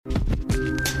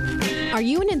Are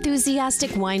you an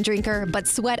enthusiastic wine drinker but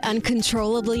sweat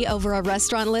uncontrollably over a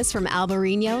restaurant list from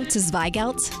Albarino to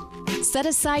Zweigelt? Set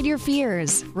aside your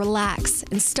fears, relax,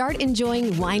 and start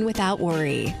enjoying wine without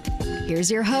worry. Here's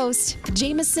your host,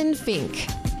 Jameson Fink.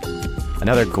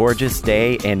 Another gorgeous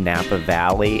day in Napa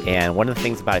Valley, and one of the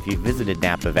things about if you visited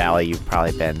Napa Valley, you've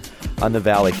probably been on the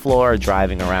valley floor,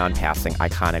 driving around, passing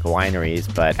iconic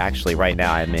wineries, but actually right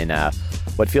now I'm in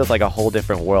what feels like a whole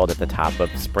different world at the top of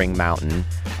Spring Mountain.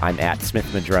 I'm at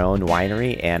Smith-Madrone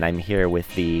Winery, and I'm here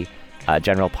with the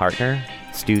general partner,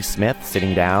 Stu Smith,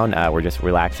 sitting down. We're just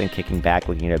relaxing, kicking back,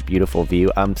 looking at a beautiful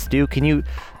view. Stu, can you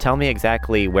tell me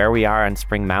exactly where we are on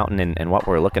Spring Mountain and what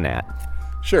we're looking at?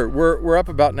 Sure. We're up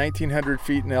about 1,900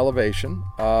 feet in elevation.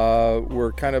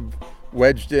 We're kind of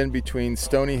wedged in between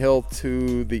Stony Hill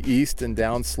to the east and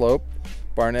downslope.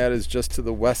 Barnett is just to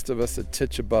the west of us, a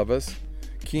titch above us.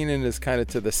 Keenan is kind of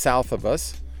to the south of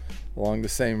us, along the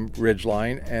same ridge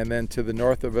line. And then to the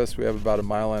north of us, we have about a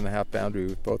 1.5-mile boundary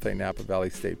with both a Napa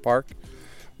Valley State Park.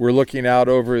 We're looking out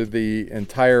over the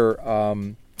entire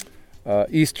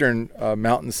eastern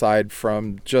mountainside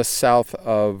from just south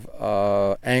of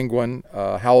Angwin,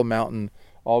 Howell Mountain,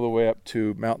 all the way up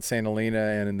to Mount St. Helena.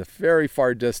 And in the very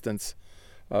far distance,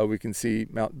 we can see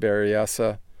Mount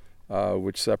Berryessa,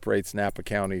 which separates Napa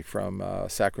County from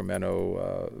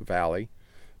Sacramento Valley.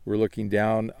 We're looking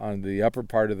down on the upper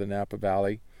part of the Napa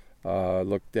Valley,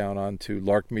 look down onto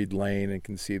Larkmead Lane and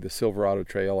can see the Silverado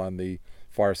Trail on the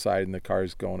far side and the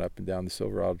cars going up and down the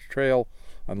Silverado Trail.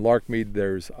 On Larkmead,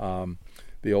 there's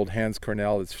the old Hans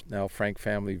Cornell, it's now Frank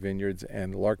Family Vineyards,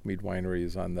 and the Larkmead Winery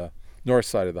is on the north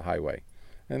side of the highway.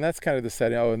 And that's kind of the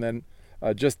setting. Oh, and then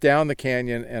just down the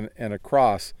canyon and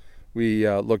across, we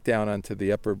look down onto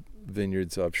the upper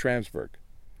vineyards of Schramsberg.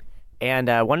 And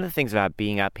one of the things about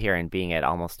being up here and being at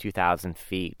almost 2,000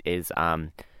 feet is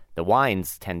the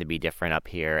wines tend to be different up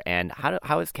here. And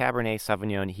how is Cabernet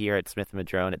Sauvignon here at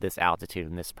Smith-Madrone at this altitude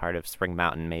in this part of Spring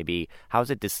Mountain maybe? How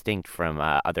is it distinct from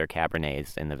other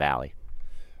Cabernets in the valley?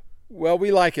 Well,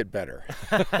 we like it better.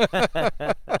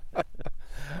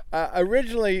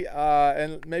 Originally,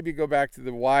 and maybe go back to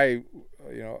the why,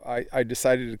 I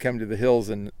decided to come to the hills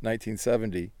in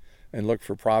 1970 and look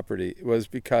for property. It was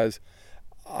because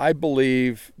I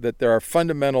believe that there are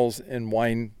fundamentals in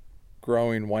wine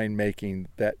growing, winemaking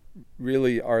that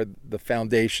really are the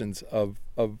foundations of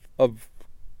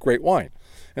great wine.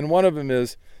 And one of them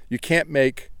is you can't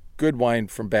make good wine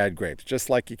from bad grapes,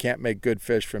 just like you can't make good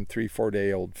fish from 3-4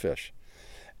 day old fish.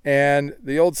 And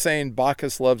the old saying,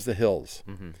 Bacchus loves the hills,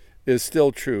 is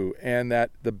still true. And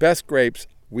that the best grapes,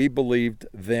 we believed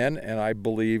then, and I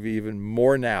believe even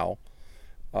more now,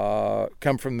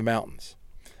 come from the mountains.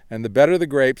 And the better the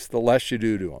grapes, the less you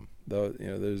do to them.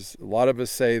 There's a lot of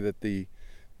us say that the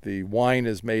wine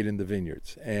is made in the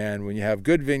vineyards. And when you have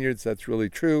good vineyards, that's really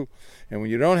true. And when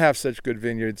you don't have such good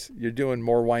vineyards, you're doing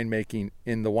more winemaking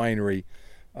in the winery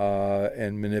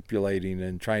and manipulating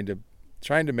and trying to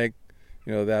make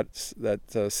that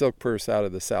silk purse out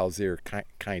of the sow's ear,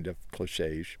 kind of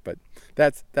cliche-ish, but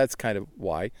that's kind of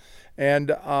why.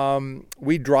 And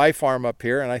we dry farm up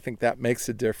here, and I think that makes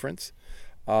a difference.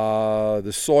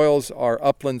 The soils are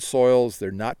upland soils.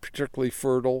 They're not particularly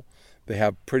fertile. They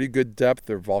have pretty good depth.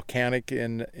 They're volcanic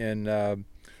in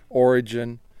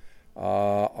origin.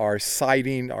 Our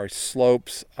siding, our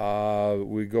slopes,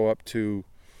 we go up to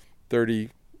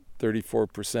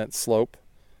 34% slope.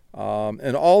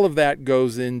 And all of that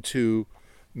goes into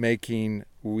making,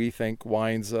 we think,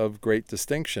 wines of great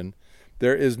distinction.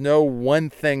 There is no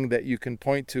one thing that you can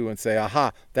point to and say,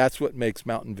 aha, that's what makes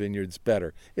mountain vineyards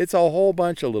better. It's a whole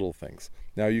bunch of little things.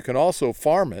 Now, you can also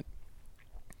farm it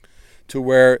to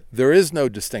where there is no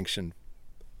distinction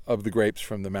of the grapes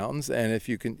from the mountains. And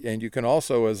you can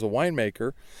also, as a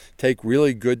winemaker, take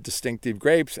really good distinctive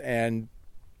grapes and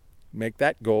make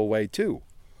that go away too.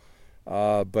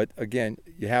 But again,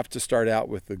 you have to start out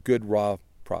with a good raw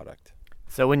product.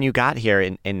 So when you got here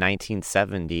in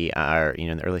 1970, or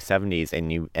in the early 70s,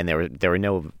 and there were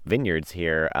no vineyards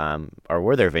here, or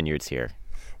were there vineyards here?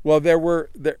 Well, there were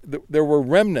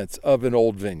remnants of an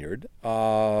old vineyard.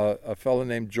 A fellow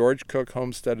named George Cook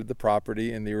homesteaded the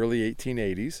property in the early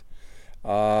 1880s.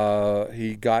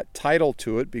 He got title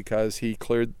to it because he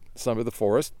cleared some of the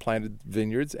forest, planted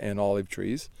vineyards and olive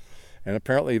trees, and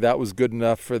apparently that was good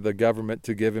enough for the government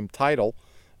to give him title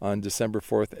on December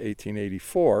 4th,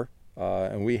 1884.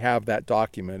 And we have that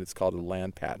document. It's called a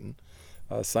land patent,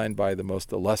 signed by the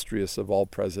most illustrious of all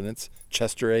presidents,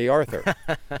 Chester A. Arthur.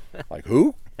 Like,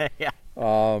 who? Yeah.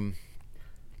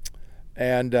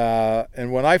 And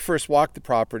when I first walked the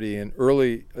property in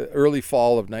early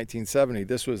fall of 1970,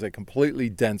 this was a completely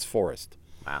dense forest.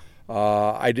 Wow.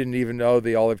 I didn't even know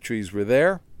the olive trees were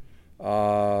there.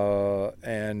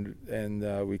 And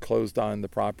we closed on the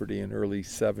property in early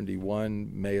 '71,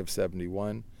 May of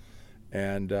 '71,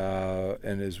 and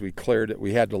as we cleared it,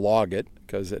 we had to log it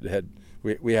because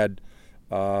we had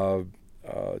 2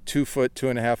 foot,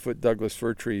 2.5 foot Douglas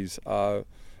fir trees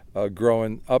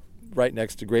growing up right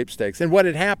next to grape stakes. And what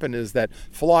had happened is that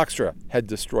phylloxera had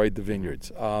destroyed the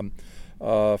vineyards.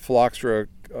 Phylloxera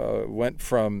went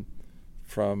from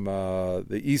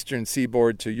the eastern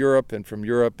seaboard to Europe, and from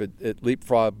Europe it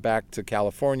leapfrogged back to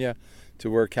California,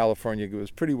 to where California was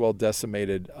pretty well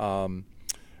decimated in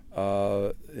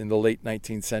the late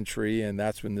 19th century, and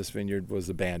that's when this vineyard was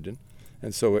abandoned.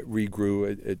 And so it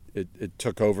regrew. It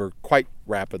took over quite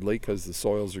rapidly because the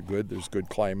soils are good. There's good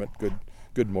climate,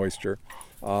 good moisture.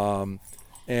 And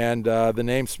the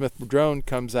name Smith-Madrone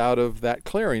comes out of that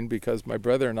clearing because my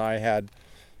brother and I had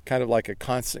kind of like a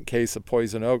constant case of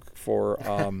poison oak for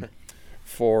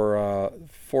 4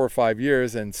 or 5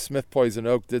 years, and Smith Poison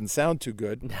Oak didn't sound too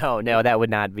good. No, that would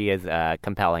not be as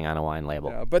compelling on a wine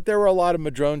label. Yeah, but there were a lot of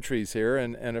Madrone trees here,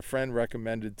 and a friend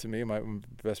recommended to me, my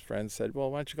best friend said,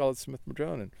 well, why don't you call it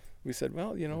Smith-Madrone? And we said,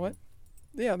 well, you know what?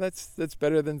 Yeah, that's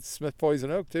better than Smith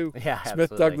Poison Oak too. Yeah,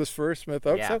 Smith absolutely. Douglas Fir, Smith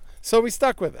Oak. Yeah. So we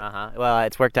stuck with it. Well,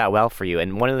 it's worked out well for you.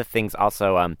 And one of the things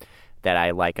also that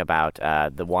I like about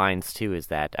the wines too is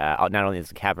that not only is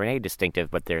the Cabernet distinctive,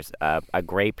 but there's a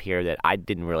grape here that I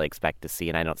didn't really expect to see,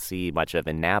 and I don't see much of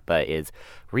in Napa, is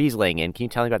Riesling. And can you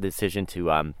tell me about the decision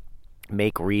to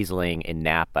make Riesling in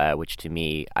Napa, which to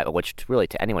me, which really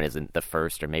to anyone isn't the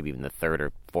first or maybe even the third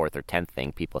or fourth or 10th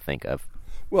thing people think of?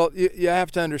 Well, you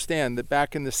have to understand that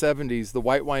back in the 70s, the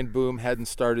white wine boom hadn't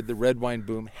started, the red wine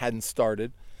boom hadn't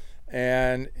started.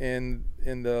 And in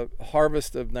the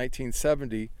harvest of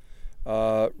 1970,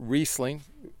 Riesling,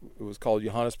 it was called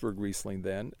Johannesburg Riesling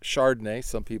then, Chardonnay,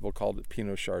 some people called it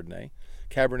Pinot Chardonnay,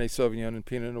 Cabernet Sauvignon and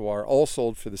Pinot Noir, all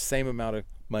sold for the same amount of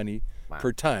money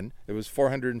per ton. It was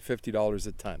 $450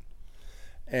 a ton.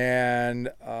 And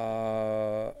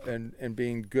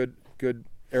being good,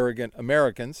 arrogant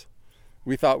Americans,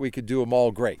 we thought we could do them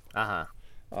all great.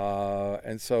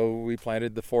 And so we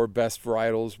planted the 4 best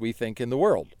varietals we think in the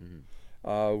world.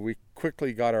 We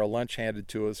quickly got our lunch handed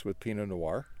to us with Pinot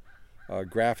Noir,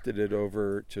 grafted it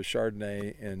over to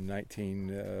Chardonnay in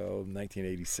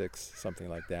 1986, something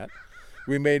like that.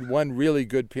 We made one really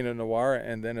good Pinot Noir,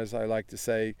 and then, as I like to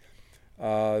say,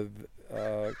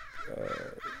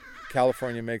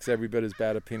 California makes every bit as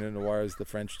bad a Pinot Noir as the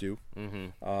French do.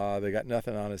 They got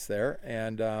nothing on us there.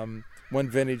 And one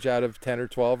vintage out of 10 or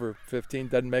 12 or 15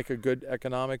 doesn't make a good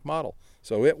economic model.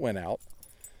 So it went out.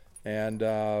 And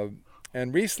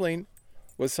Riesling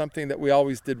was something that we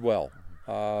always did well.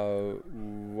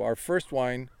 Our first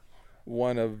wine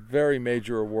won a very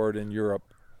major award in Europe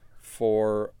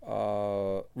for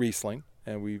Riesling,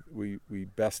 and we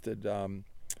bested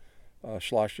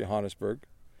Schloss Johannesburg.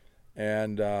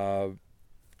 And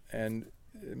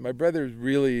my brother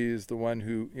really is the one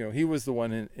who, he was the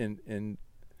one in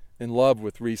love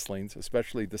with Rieslings,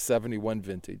 especially the 71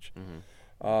 vintage.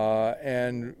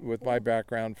 And with my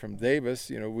background from Davis,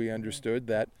 we understood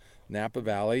that Napa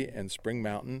Valley and Spring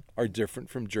Mountain are different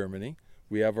from Germany.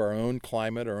 We have our own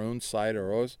climate, our own site,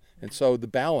 and so the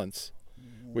balance,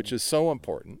 which is so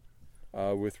important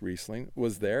with Riesling,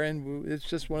 was there. And it's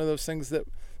just one of those things that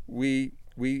we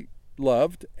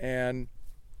loved. And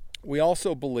we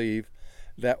also believe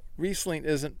that Riesling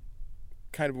isn't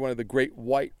kind of one of the great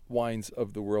white wines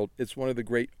of the world. It's one of the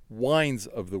great wines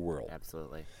of the world.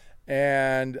 Absolutely.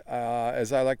 And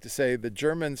as I like to say, the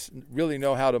Germans really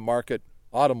know how to market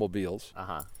automobiles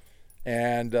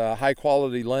and high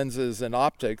quality lenses and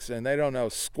optics, and they don't know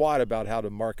squat about how to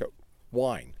market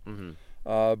wine.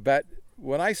 But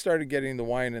when I started getting the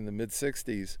wine in the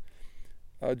mid-'60s,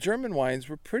 German wines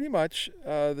were pretty much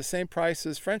the same price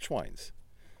as French wines.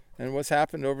 And what's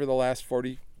happened over the last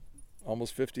 40,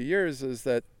 almost 50 years is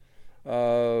that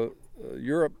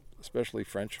Europe, especially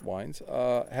French wines,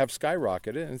 have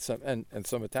skyrocketed, and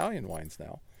some Italian wines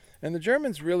now. And the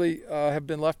Germans really have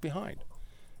been left behind.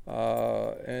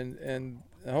 And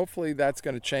hopefully that's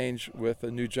going to change with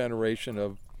a new generation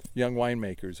of young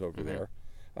winemakers over there,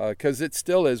 because it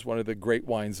still is one of the great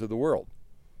wines of the world.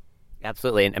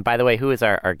 Absolutely. And by the way, who is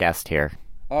our guest here?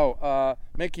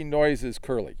 Making noise is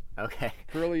Curly. Okay.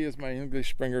 Curly is my English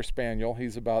Springer Spaniel.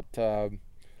 He's about a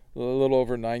little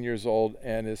over 9 years old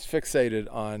and is fixated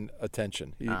on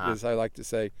attention. As I like to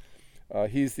say,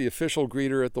 he's the official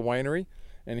greeter at the winery,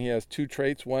 and he has 2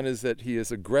 traits. One is that he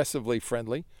is aggressively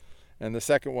friendly, And the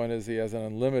second one is he has an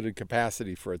unlimited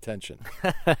capacity for attention,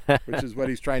 which is what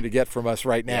he's trying to get from us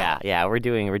right now. Yeah, we're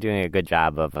doing a good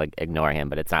job of ignoring him,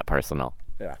 but it's not personal.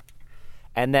 Yeah.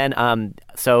 And then,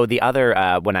 so the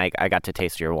other, when I got to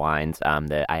taste your wines,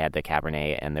 I had the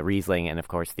Cabernet and the Riesling, and of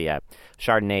course the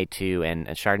Chardonnay too. And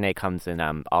Chardonnay comes in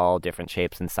all different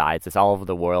shapes and sizes. It's all over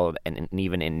the world, and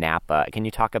even in Napa. Can you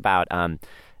talk about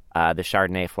the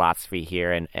Chardonnay philosophy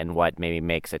here, and what maybe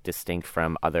makes it distinct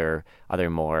from other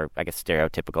more, I guess,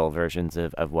 stereotypical versions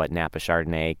of what Napa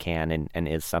Chardonnay can and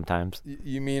is sometimes?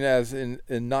 You mean as in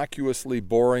innocuously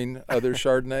boring other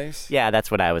Chardonnays? Yeah,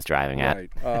 that's what I was driving at.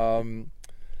 Right.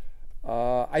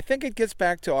 I think it gets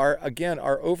back to our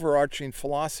overarching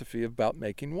philosophy about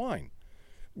making wine.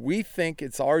 We think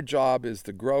it's our job as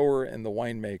the grower and the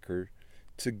winemaker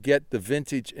to get the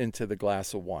vintage into the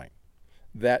glass of wine.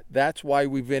 That's why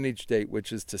we vintage date,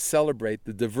 which is to celebrate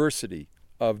the diversity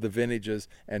of the vintages,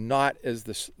 and not, as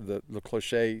the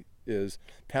cliche is,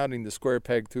 pounding the square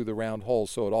peg through the round hole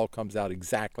so it all comes out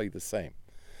exactly the same.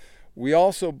 We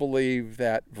also believe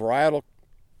that varietalness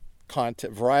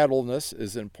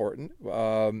is important.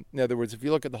 In other words, if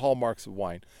you look at the hallmarks of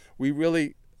wine, we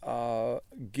really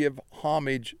give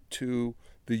homage to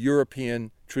the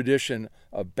European tradition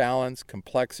of balance,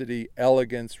 complexity,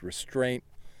 elegance, restraint.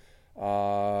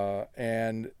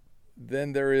 And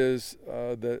then there is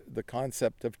the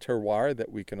concept of terroir that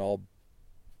we can all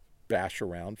bash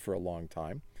around for a long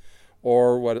time,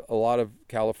 or what a lot of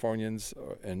Californians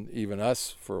and even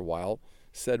us for a while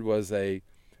said was a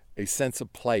sense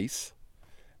of place.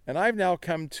 And I've now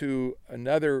come to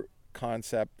another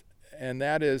concept, and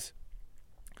that is,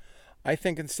 I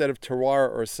think instead of terroir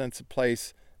or a sense of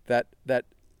place, that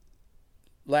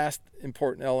last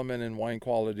important element in wine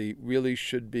quality really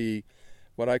should be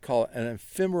what I call an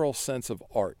ephemeral sense of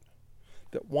art.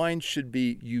 That wine should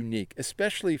be unique,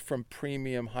 especially from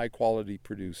premium, high-quality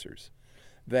producers.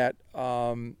 That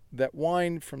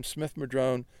wine from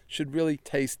Smith-Madrone should really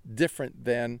taste different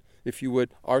than, if you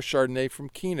would, our Chardonnay from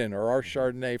Keenan, or our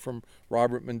Chardonnay from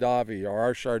Robert Mondavi, or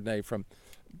our Chardonnay from,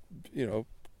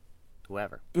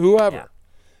 whoever. Yeah.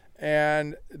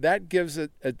 And that gives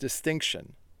it a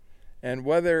distinction. And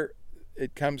whether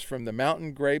it comes from the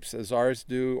mountain grapes, as ours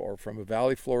do, or from a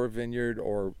valley floor vineyard,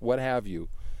 or what have you,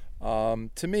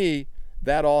 to me,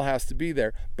 that all has to be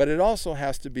there. But it also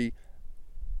has to be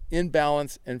in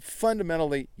balance, and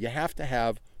fundamentally, you have to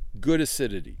have good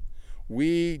acidity.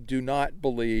 We do not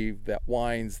believe that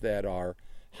wines that are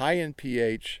high in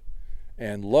pH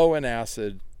and low in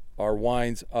acid are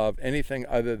wines of anything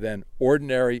other than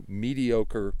ordinary,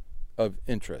 mediocre of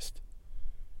interest.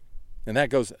 And that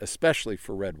goes especially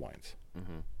for red wines.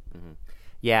 Mm-hmm. Mm-hmm.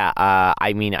 Yeah,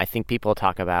 I think people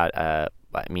talk about,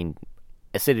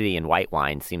 acidity in white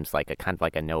wine seems like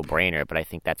a no-brainer, but I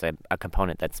think that's a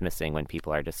component that's missing when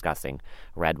people are discussing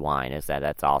red wine, is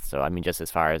that's also, just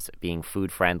as far as being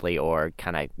food-friendly or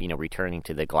kind of, returning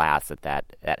to the glass, that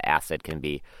acid can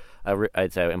be,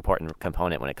 it's an important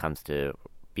component when it comes to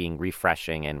being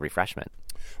refreshing and refreshment.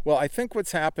 Well, I think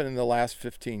what's happened in the last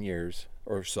 15 years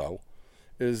or so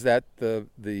is that the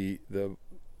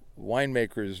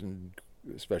winemakers, and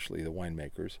especially the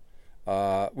winemakers,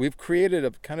 we've created a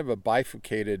kind of a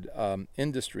bifurcated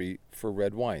industry for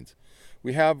red wines.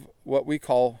 We have what we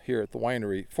call here at the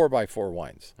winery 4x4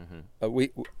 wines. Mm-hmm.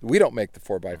 We don't make the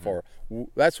 4x4. Mm-hmm.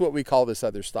 That's what we call this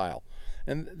other style.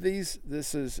 And this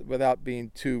is, without being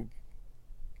too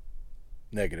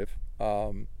negative,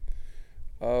 wines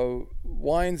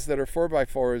that are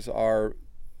 4x4s are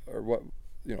what,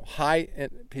 high in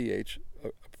pH,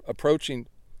 approaching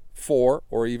 4,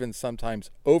 or even sometimes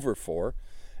over 4,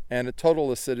 and a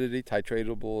total acidity,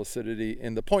 titratable acidity,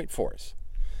 in the 0.4s.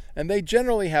 And they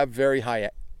generally have very high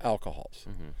alcohols.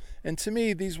 Mm-hmm. And to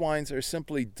me, these wines are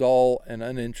simply dull and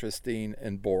uninteresting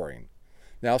and boring.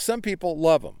 Now, some people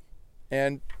love them,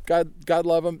 and God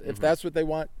love them. Mm-hmm. If that's what they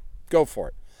want, go for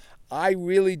it. I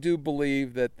really do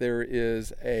believe that there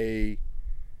is a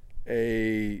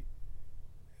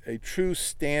true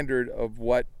standard of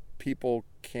what people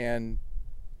can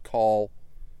call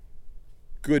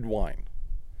good wine.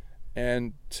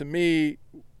 And to me,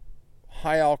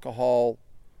 high alcohol,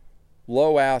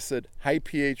 low acid, high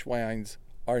pH wines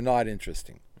are not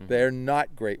interesting. Mm-hmm. They're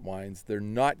not great wines. They're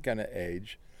not going to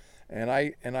age. And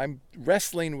I'm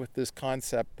wrestling with this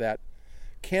concept that,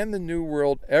 can the New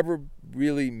World ever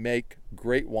really make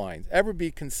great wines, ever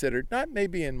be considered, not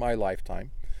maybe in my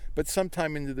lifetime, but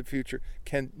sometime into the future,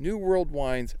 can New World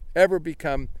wines ever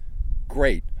become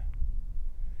great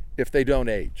if they don't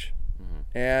age? Mm-hmm.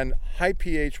 And high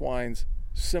pH wines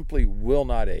simply will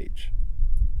not age.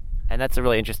 And that's a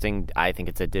really interesting, I think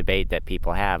it's a debate that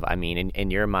people have. I mean, in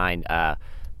your mind,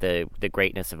 the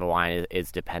greatness of a wine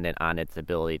is dependent on its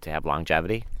ability to have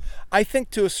longevity? I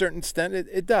think to a certain extent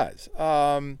it does.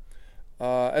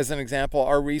 As an example,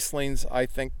 our Rieslings, I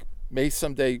think, may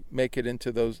someday make it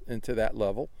into that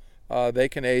level. They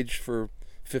can age for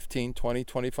 15, 20,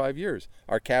 25 years.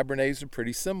 Our Cabernets are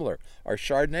pretty similar. Our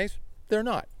Chardonnays, they're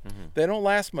not. Mm-hmm. They don't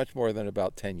last much more than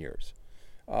about 10 years.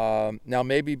 Now,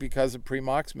 maybe because of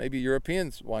Primox, maybe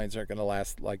European wines aren't going to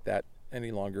last like that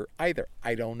any longer either.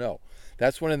 I don't know.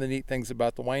 That's one of the neat things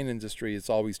about the wine industry. It's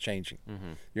always changing.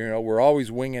 Mm-hmm. You know, we're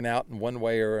always winging out in one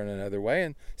way or in another way,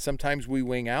 and sometimes we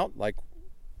wing out, like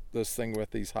this thing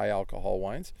with these high alcohol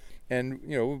wines, and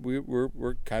you know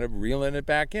we're kind of reeling it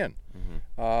back in.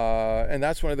 Mm-hmm. And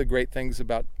that's one of the great things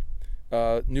about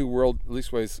New World, at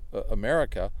least ways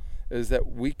America, is that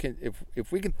we can,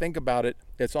 if we can think about it,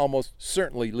 it's almost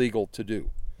certainly legal to do.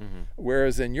 Mm-hmm.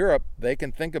 Whereas in Europe, they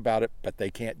can think about it, but they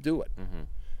can't do it.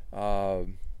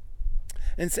 Mm-hmm.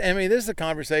 And I mean, this is a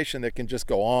conversation that can just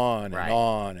go on and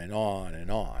on and on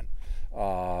and on.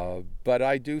 But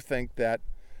I do think that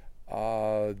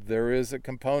there is a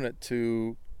component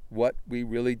to what we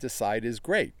really decide is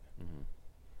great. Mm-hmm.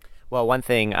 Well, one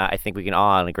thing I think we can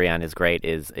all agree on is great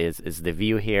is the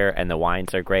view here, and the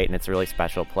wines are great, and it's a really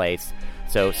special place.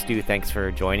 So, Stu, thanks for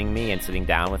joining me and sitting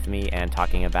down with me and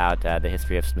talking about the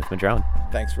history of Smith-Madrone.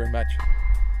 Thanks very much.